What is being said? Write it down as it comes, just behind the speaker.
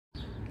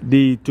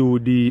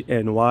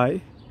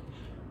D2DNY,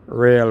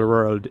 Real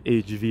World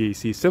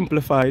HVAC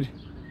Simplified.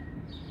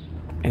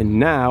 And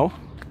now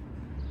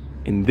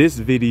in this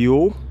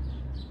video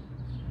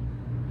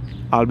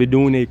I'll be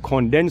doing a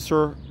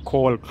condenser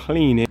coil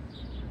cleaning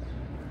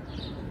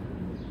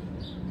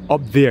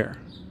up there.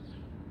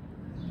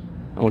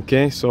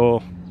 Okay,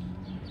 so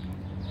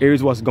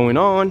here's what's going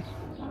on.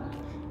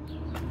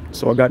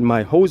 So I got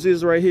my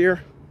hoses right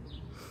here,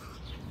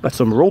 got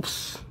some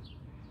ropes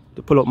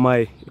to pull up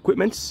my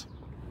equipments.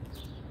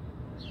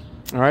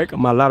 All right, got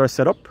my ladder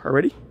set up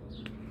already,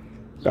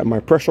 got my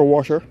pressure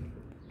washer,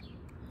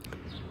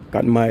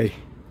 got my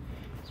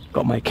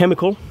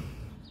chemical.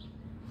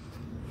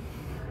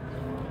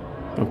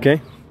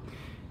 Okay,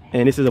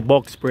 and this is a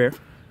bulk sprayer,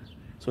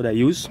 so that I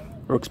use,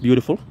 works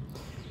beautiful.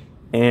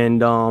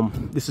 And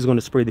this is going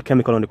to spray the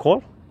chemical on the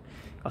coil.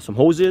 Got some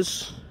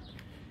hoses,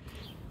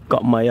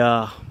 got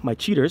my my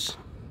cheaters.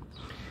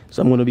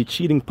 So I'm going to be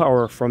cheating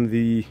power from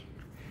the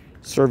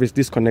service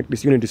disconnect.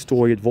 This unit is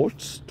 208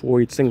 volts,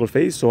 208 single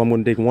phase. So I'm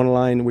going to take one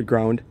line with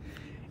ground,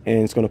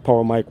 and it's going to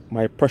power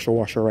my pressure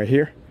washer right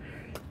here.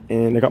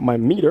 And I got my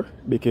meter,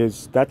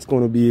 because that's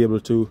going to be able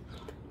to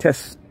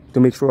test to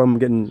make sure I'm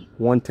getting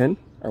 110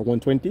 or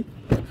 120,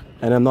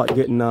 and I'm not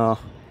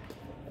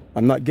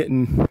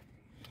getting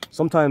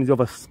sometimes you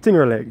have a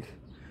stinger leg,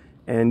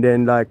 and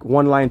then like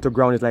one line to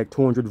ground is like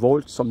 200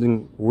 volts,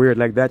 something weird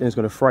like that, and it's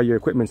going to fry your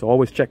equipment. So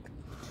always check.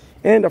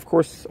 And of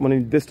course I'm going to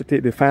need this to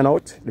take the fan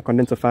out, the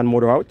condenser fan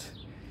motor out.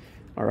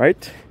 All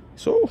right,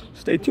 so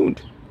stay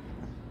tuned.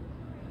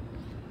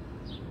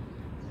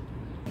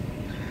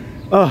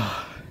 All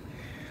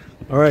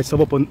right, so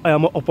I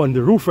am up on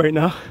the roof right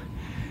now.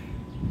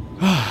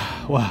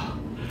 Wow,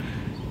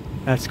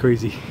 that's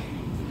crazy.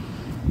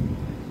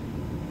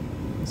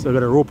 So I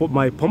gotta rope up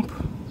my pump,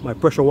 my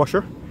pressure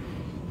washer.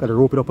 Gotta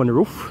rope it up on the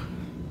roof.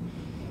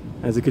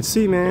 As you can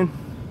see, man.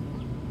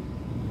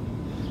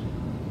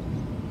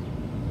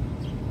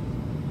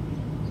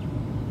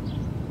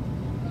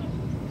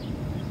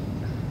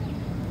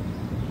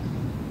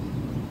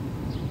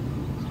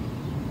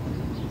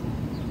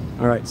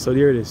 All right, so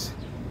there it is.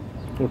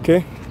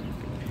 Okay,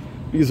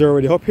 these are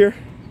already up here.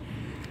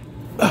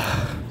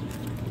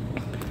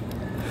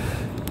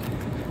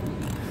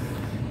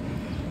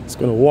 It's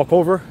gonna walk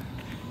over.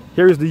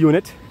 Here is the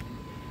unit.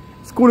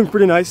 It's cooling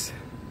pretty nice.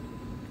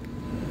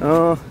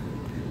 So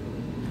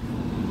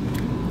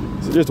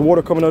there's the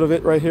water coming out of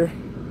it right here.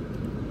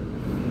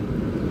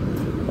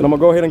 And I'm gonna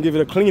go ahead and give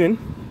it a cleaning.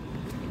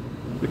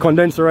 The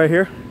condenser right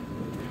here.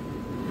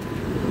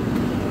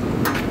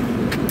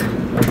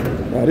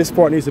 This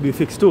part needs to be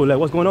fixed too. Like,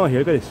 what's going on here?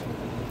 Look at this.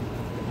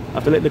 I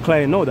have to let the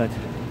client know that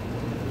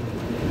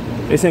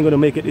this ain't gonna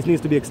make it. It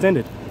needs to be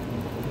extended.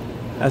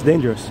 That's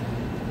dangerous.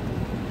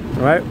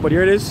 All right, but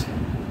here it is.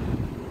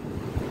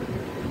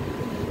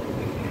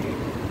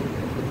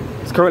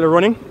 It's currently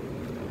running.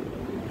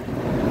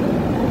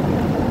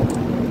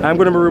 I'm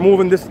going to be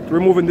removing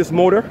this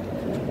motor.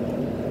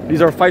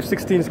 These are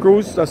 5/16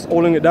 screws that's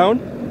holding it down.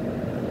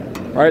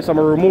 All right, so I'm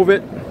gonna remove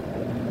it,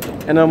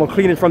 and then I'm gonna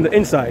clean it from the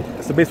inside.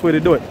 That's the best way to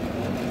do it.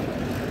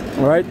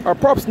 All right, or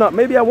perhaps not.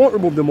 Maybe I won't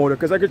remove the motor,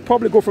 because I could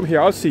probably go from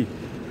here. I'll see.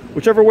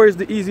 Whichever way is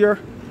the easier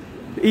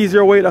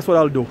way, that's what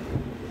I'll do.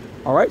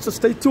 All right, so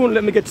stay tuned.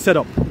 Let me get set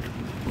up.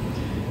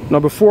 Now,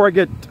 before I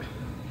get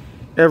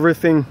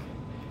everything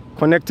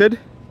connected,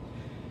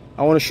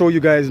 I want to show you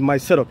guys my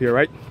setup here,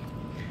 right?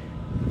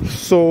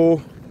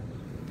 So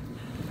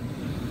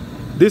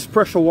this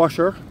pressure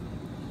washer,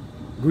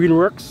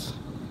 Greenworks,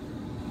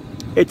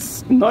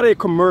 it's not a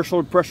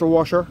commercial pressure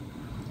washer,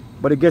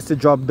 but it gets the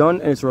job done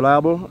and it's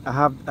reliable. I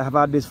have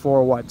had this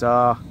for what,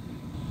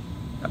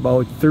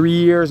 about 3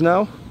 years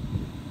now,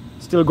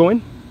 still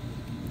going.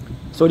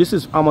 So this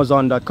is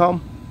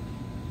Amazon.com,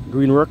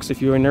 Greenworks,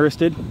 if you're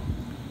interested.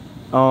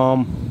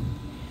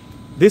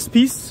 This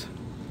piece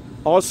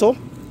also,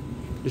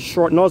 the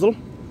short nozzle,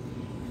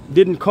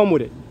 didn't come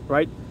with it,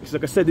 right? Because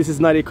like I said, this is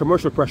not a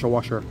commercial pressure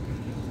washer.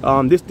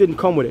 This didn't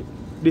come with it.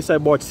 This I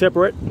bought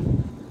separate.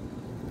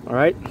 All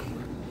right,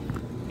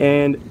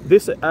 and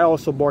this I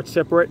also bought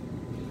separate.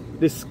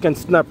 This can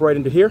snap right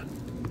into here.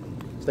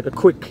 It's like a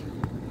quick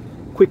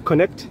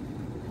connect,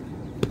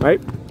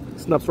 right?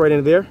 Snaps right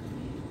into there,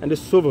 and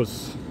this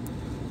swivels.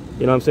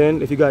 You know what I'm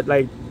saying? If you got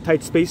like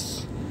tight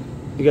space,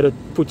 you gotta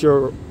put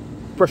your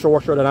pressure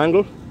washer at an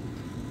angle.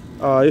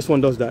 This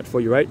one does that for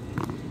you, right?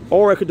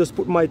 Or I could just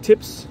put my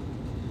tips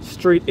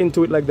straight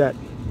into it like that.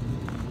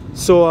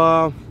 So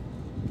I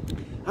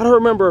don't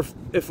remember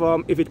if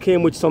it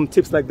came with some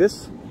tips like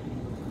this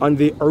on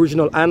the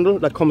original handle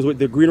that comes with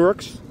the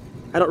Greenworks.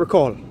 I don't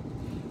recall.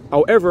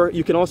 However,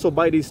 you can also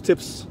buy these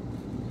tips,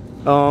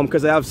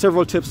 because I have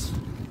several tips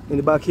in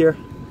the back here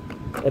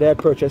that I had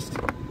purchased.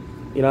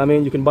 You know what I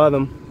mean? You can buy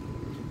them,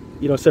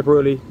 you know,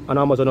 separately on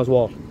Amazon as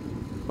well.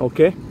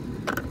 Okay,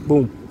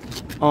 boom.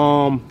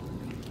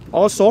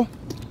 Also,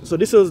 so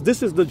this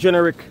is the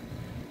generic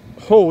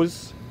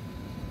hose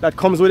that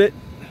comes with it.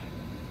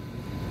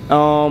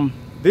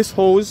 This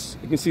hose,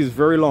 you can see, is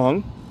very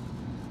long,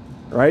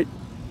 right?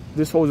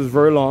 This hose is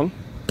very long.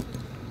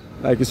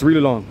 Like, it's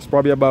really long. It's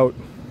probably about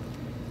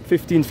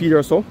 15 feet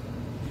or so.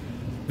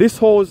 This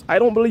hose, I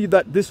don't believe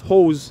that this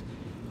hose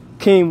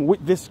came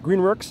with this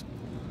Greenworks,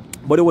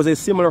 but it was a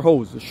similar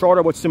hose,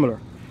 shorter but similar.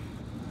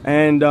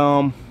 And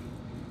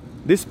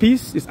this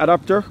piece is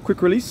adapter,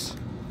 quick release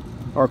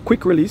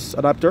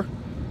adapter.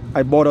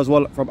 I bought as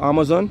well from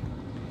Amazon.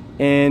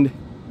 And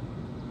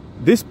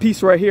this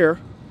piece right here,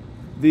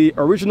 the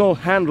original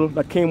handle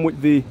that came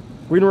with the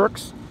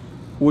Greenworks,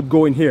 would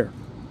go in here.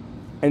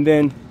 And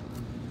then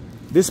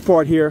this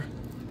part here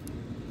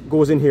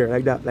goes in here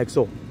like that, like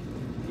so.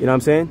 You know what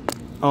I'm saying?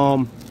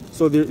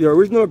 So the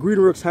original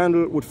Greenworks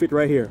handle would fit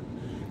right here.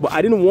 But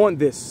I didn't want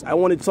this. I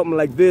wanted something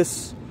like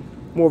this,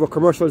 more of a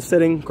commercial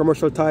setting,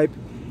 commercial type.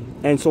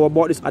 And so I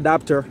bought this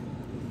adapter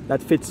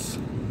that fits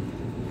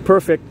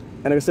perfect.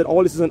 And like I said,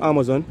 all this is on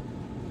Amazon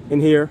in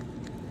here.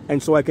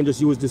 And so I can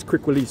just use this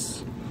quick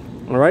release.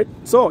 All right.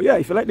 So yeah,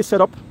 if you like this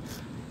setup,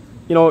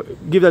 you know,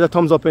 give that a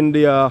thumbs up in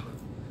the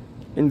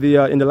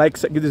like,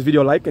 give this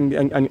video a like, and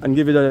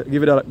give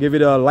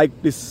it a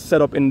like this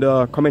setup in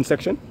the comment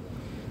section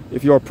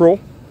if you're a pro,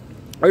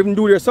 or even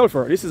do it yourself.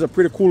 This is a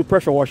pretty cool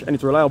pressure wash and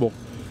it's reliable.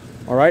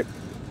 All right.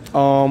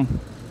 So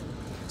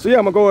yeah,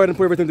 I'm gonna go ahead and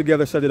put everything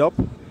together, set it up,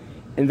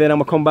 and then I'm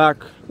gonna come back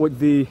with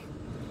the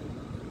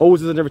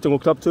hoses and everything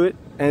hooked up to it,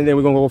 and then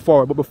we're gonna go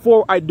forward. But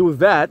before I do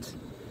that,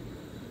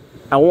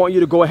 I want you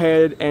to go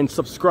ahead and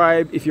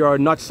subscribe if you are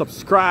not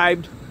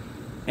subscribed,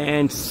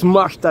 and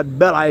smash that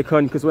bell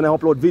icon, because when I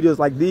upload videos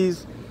like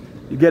these,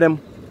 you get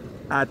them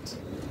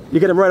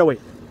right away,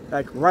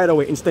 like right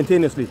away,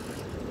 instantaneously.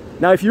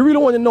 Now, if you really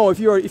want to know, if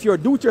you're a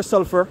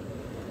do-it-yourselfer,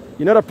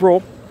 you're not a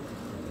pro,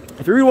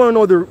 if you really want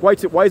to know why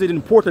is it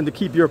important to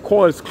keep your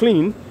coils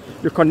clean,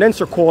 your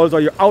condenser coils or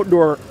your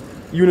outdoor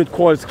unit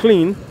coils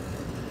clean,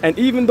 and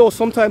even though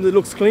sometimes it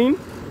looks clean,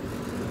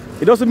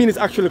 it doesn't mean it's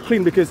actually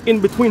clean, because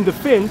in between the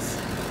fins,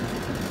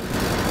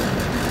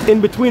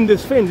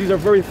 these are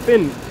very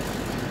thin.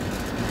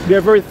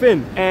 They're very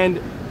thin,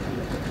 and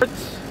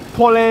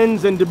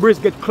pollens and debris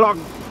get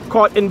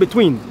caught in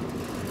between.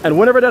 And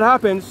whenever that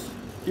happens,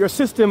 your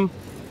system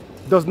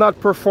does not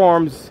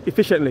perform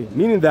efficiently,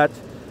 meaning that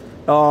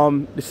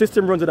the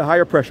system runs at a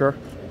higher pressure,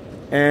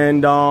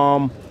 and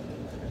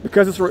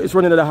because it's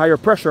running at a higher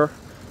pressure,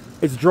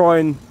 it's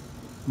drawing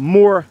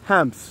more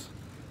amps,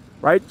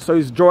 right? So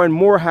it's drawing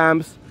more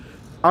amps,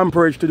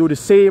 amperage, to do the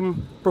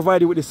same,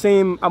 provided with the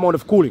same amount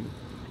of cooling.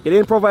 It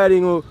ain't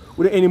providing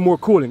with any more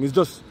cooling. It's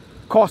just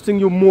costing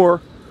you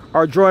more,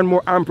 or drawing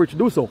more amperage to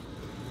do so.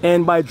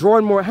 And by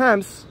drawing more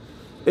amps,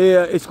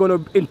 it's going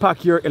to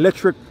impact your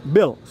electric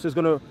bill. So it's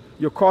going to,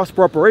 your cost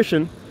per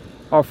operation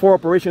or for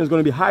operation is going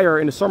to be higher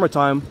in the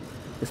summertime,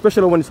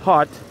 especially when it's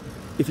hot,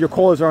 if your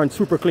coils aren't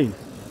super clean.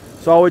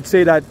 So I would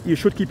say that you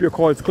should keep your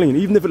coils clean.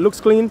 Even if it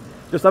looks clean,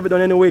 just have it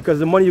done anyway, because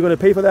the money you're going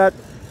to pay for that,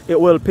 it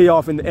will pay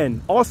off in the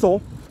end.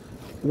 Also,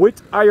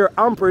 with higher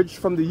amperage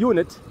from the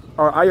unit,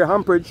 or higher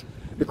amperage,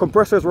 the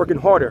compressor is working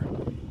harder.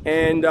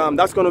 And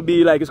that's going to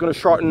be like, it's going to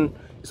shorten,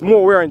 it's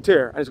more wear and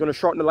tear, and it's going to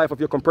shorten the life of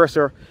your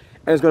compressor,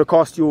 and it's going to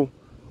cost you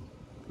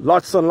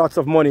lots and lots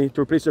of money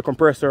to replace your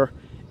compressor,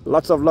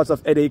 lots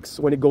of headaches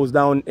when it goes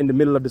down in the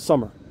middle of the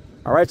summer.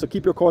 All right, so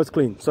keep your coils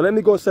clean. So let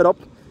me go set up,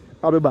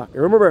 I'll be back.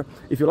 And remember,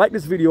 if you like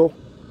this video,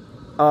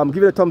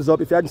 give it a thumbs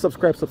up. If you hadn't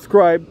subscribed,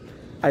 subscribe.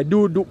 I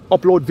do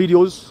upload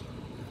videos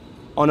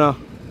on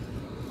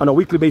a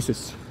weekly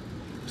basis.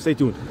 Stay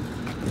tuned.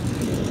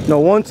 Now,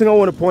 one thing I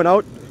want to point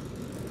out,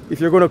 if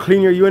you're going to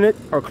clean your unit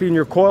or clean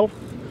your coil,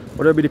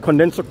 whether it be the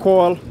condenser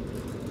coil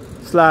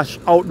 /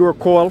 outdoor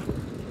coil,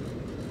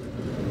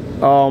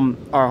 or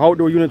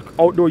outdoor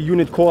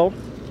unit coil,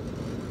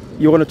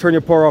 you're going to turn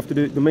your power off to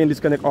the main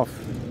disconnect off.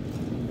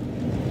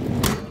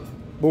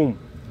 Boom,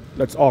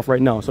 that's off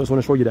right now. So I just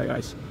want to show you that,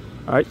 guys.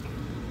 All right.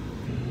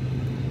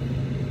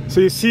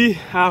 So you see, I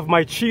have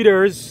my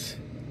cheaters,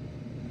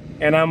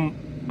 and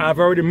I've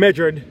already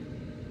measured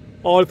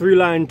all 3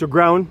 lines to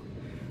ground,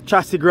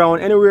 chassis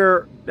ground,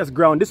 anywhere that's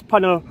ground. This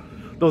panel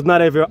does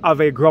not have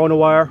a ground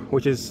wire,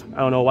 which is,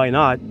 I don't know why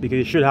not, because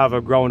it should have a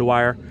ground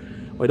wire,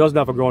 but it doesn't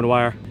have a ground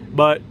wire.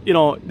 But you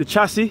know, the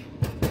chassis,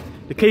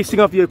 the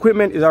casing of the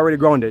equipment is already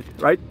grounded,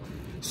 right?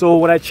 So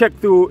when I checked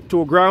through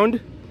to a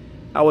ground,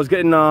 I was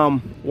getting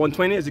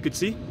 120, as you could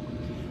see.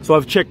 So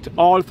I've checked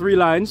all 3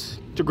 lines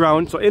to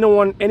ground. So either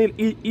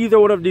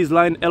one of these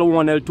lines,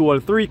 L1,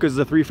 L2, L3, because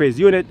it's a 3-phase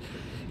unit,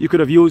 you could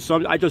have used.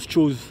 So I just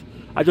chose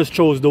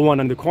the one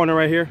on the corner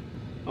right here.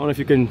 I don't know if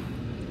you can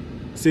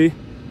see.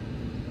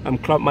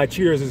 My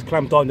cheaters is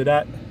clamped onto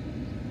that.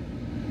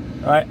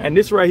 All right, and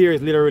this right here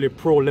is literally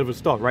pro level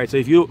stuff, right? So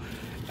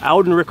I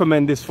wouldn't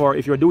recommend this for,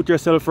 if you're a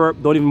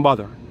do-it-yourselfer, don't even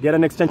bother. Get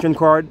an extension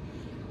cord,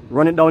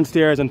 run it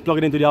downstairs, and plug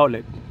it into the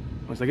outlet.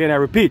 Once again, I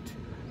repeat,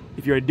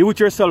 if you're a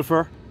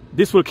do-it-yourselfer,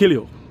 this will kill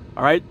you.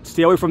 All right,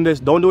 stay away from this.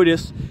 Don't do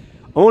this.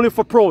 Only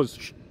for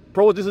pros.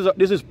 Pros,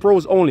 this is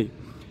pros only.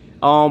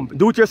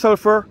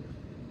 Do-it-yourselfer,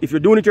 if you're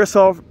doing it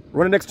yourself,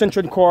 run an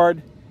extension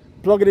cord,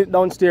 plug it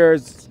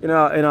downstairs in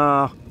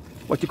a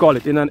what you call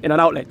it, in an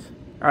outlet.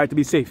 All right, to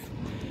be safe.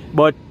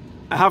 But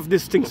I have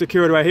this thing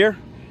secured right here,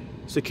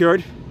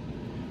 secured.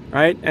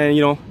 right? And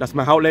you know, that's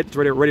my outlet. It's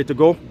ready to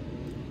go.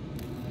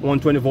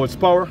 120 volts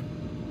power.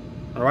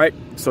 All right,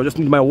 so just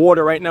need my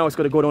water right now. It's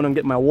gonna go down and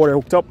get my water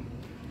hooked up.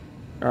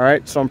 All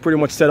right, so I'm pretty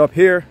much set up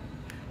here.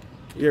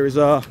 Here is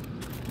the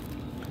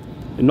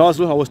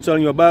nozzle I was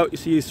telling you about. You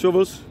see these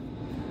swivels?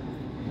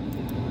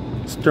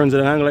 It turns at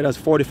an angle like that's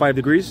 45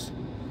 degrees.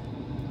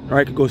 All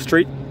right, it goes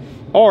straight.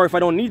 Or if I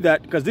don't need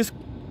that, because this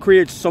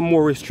creates some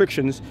more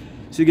restrictions,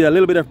 so you get a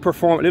little bit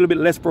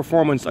less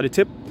performance at the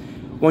tip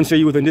once you're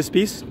using this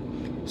piece.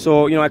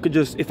 So you know, I could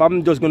just, if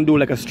I'm just gonna do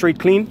like a straight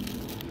clean,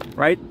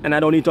 right, and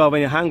I don't need to have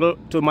any angle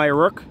to my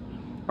work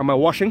or my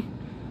washing,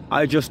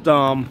 I just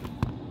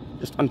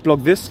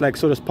unplug this like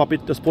so. Just pop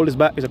it, just pull this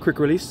back. It's a quick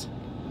release,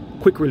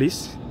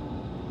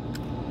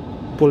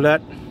 pull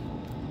that,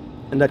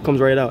 and that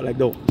comes right out like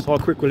that. It's all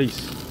quick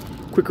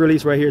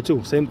release right here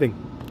too, same thing.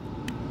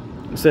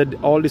 I said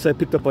all this I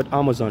picked up at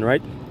Amazon,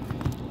 right?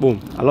 Boom,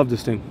 I love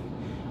this thing.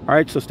 All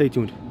right, so stay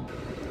tuned.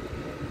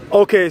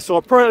 Okay, so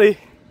apparently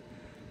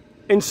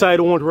inside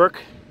won't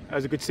work.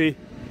 As you can see,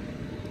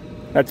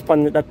 that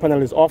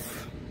panel is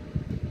off,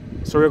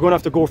 so we're gonna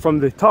have to go from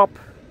the top.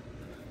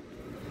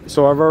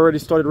 So I've already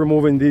started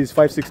removing these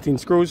 5/16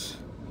 screws.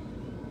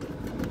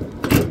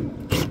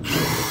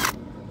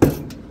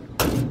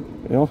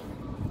 You know,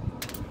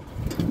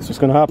 it's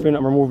just gonna happen.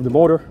 I'm removing the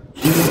motor. I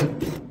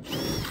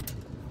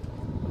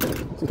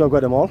think I've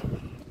got them all.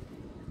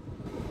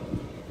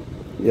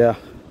 Yeah,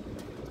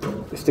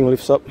 this thing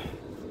lifts up.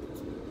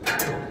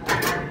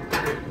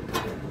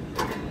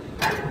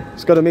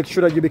 Just gotta make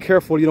sure that you be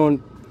careful you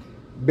don't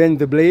bend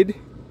the blade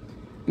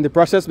in the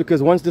process,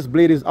 because once this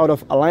blade is out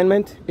of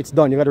alignment, it's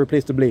done. You got to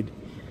replace the blade.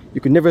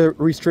 You can never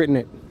re-straighten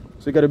it,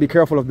 so you got to be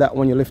careful of that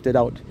when you lift it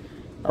out.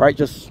 All right,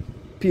 just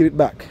peel it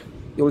back,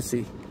 you'll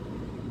see.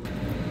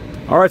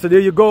 All right, so there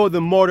you go.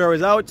 The motor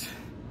is out,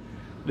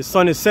 the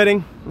sun is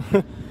setting.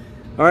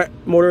 All right,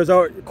 motor is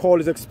out, coil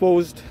is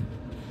exposed.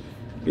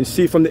 You can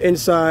see from the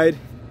inside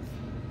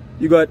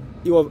you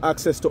have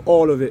access to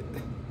all of it,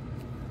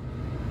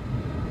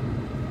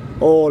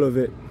 all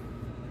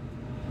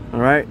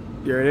right,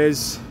 here it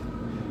is.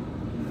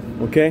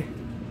 Okay,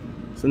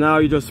 so now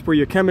you just spray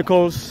your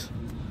chemicals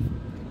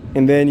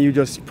and then you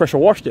just pressure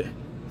wash it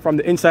from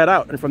the inside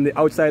out and from the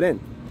outside in.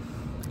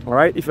 All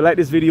right, if you like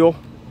this video,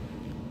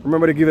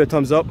 remember to give it a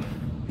thumbs up.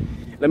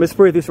 Let me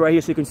spray this right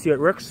here so you can see it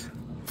works.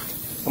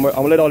 I'm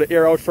gonna let all the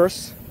air out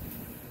first,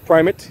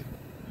 prime it.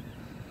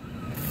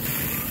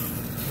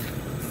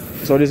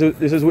 So this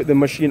is with the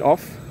machine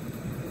off.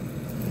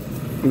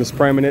 I'm just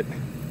priming it,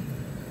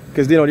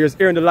 because you know there's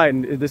air in the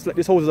line.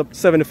 This holds up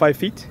 75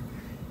 feet.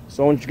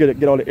 So I want you to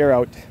get all the air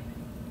out,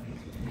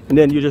 and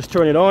then you just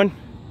turn it on.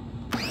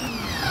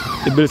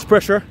 It builds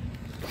pressure.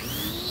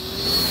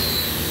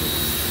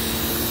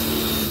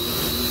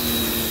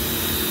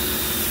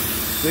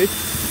 See,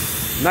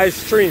 nice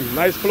stream,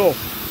 nice flow.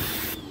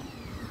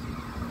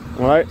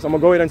 All right, so I'm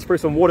gonna go ahead and spray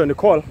some water on the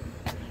coil.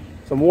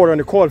 Some water on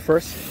the coil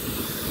first.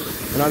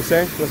 You know what I'm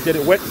saying? Let's get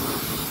it wet.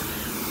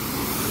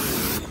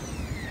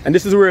 And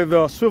this is where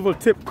the swivel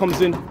tip comes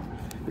in,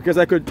 because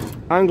I could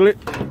angle it,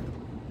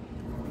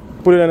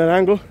 put it at an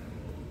angle,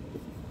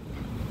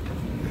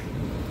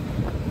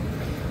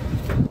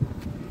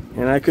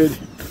 and I could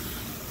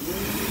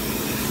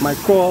my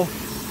coil.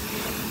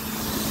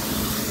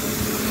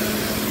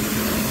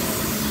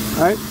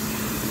 All right,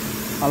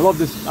 I love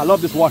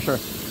this washer.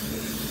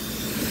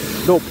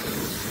 Dope.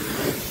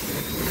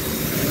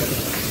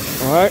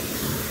 All right,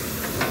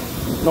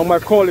 now my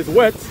coil is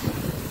wet.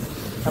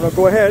 I'm gonna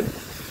go ahead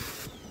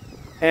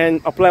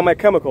and apply my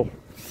chemical.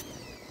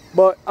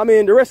 But I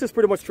mean, the rest is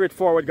pretty much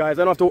straightforward, guys.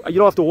 You don't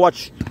have to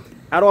watch.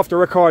 I don't have to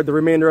record the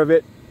remainder of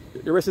it.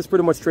 The rest is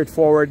pretty much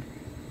straightforward.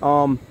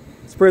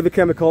 Spray the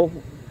chemical,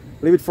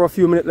 leave it for a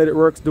few minutes, let it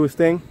work, do its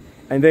thing,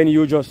 and then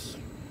you just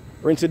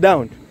rinse it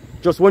down.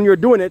 Just when you're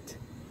doing it,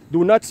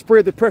 do not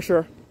spray the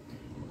pressure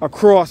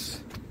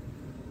across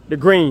the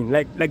grain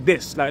like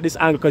this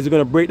angle, because you're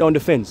gonna break down the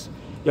fins.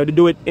 You have to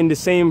do it in the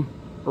same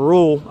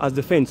row as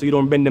the fins, so you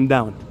don't bend them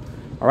down.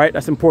 All right,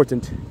 that's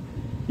important.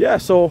 Yeah,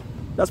 so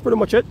that's pretty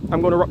much it. I'm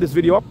going to wrap this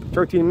video up,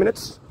 13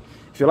 minutes.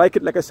 If you like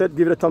it, like I said,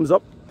 give it a thumbs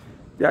up.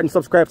 If you haven't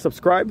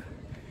subscribe.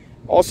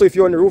 Also, if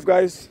you're on the roof,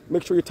 guys,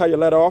 make sure you tie your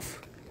ladder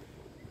off.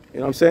 You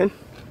know what I'm saying?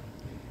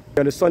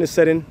 And the sun is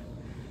setting.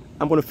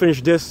 I'm going to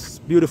finish this.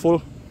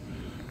 Beautiful.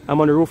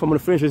 I'm on the roof. I'm going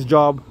to finish this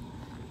job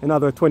in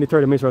another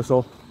 20-30 minutes or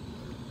so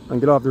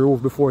and get off the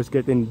roof before it's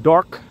getting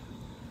dark.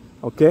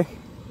 Okay?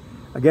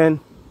 Again,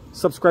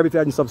 subscribe if you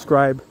haven't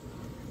subscribed.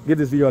 Give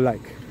this video a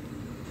like.